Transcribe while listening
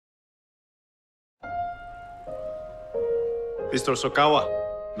Mr. Sokawa,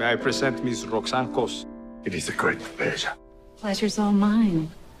 may I present Miss Roxanne Kos? It is a great pleasure. Pleasure's all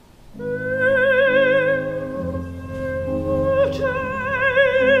mine.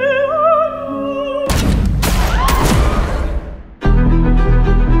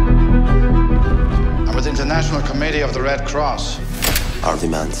 I'm with the International Committee of the Red Cross. Our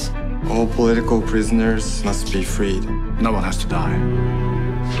demands. All political prisoners must be freed. No one has to die.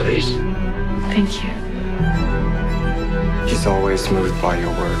 Please. Thank you. He's always moved by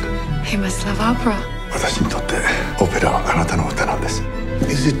your work. He must love opera. 私にとってオペラはあなたの歌なんです。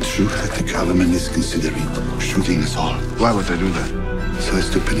Is it true that the government is considering shooting us all? Why would they do that? So as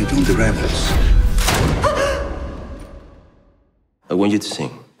to pin it on the rebels. I want you to sing.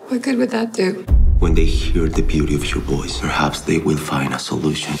 What good would that do? When they hear the beauty of your voice, perhaps they will find a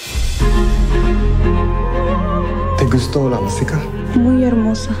solution. ¿Te gustó la música? Muy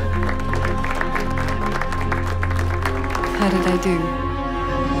hermosa. How did I do?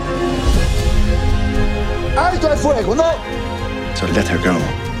 ¡Alto el fuego! ¡No! So let her go.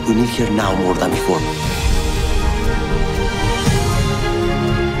 We need her now more than before. Do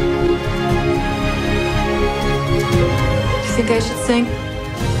you think I should sing?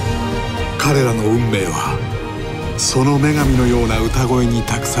 彼らの運命はその女神のような歌声に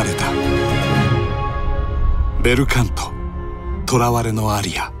託された。ベルカント、囚われのア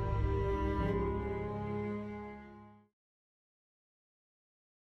リア。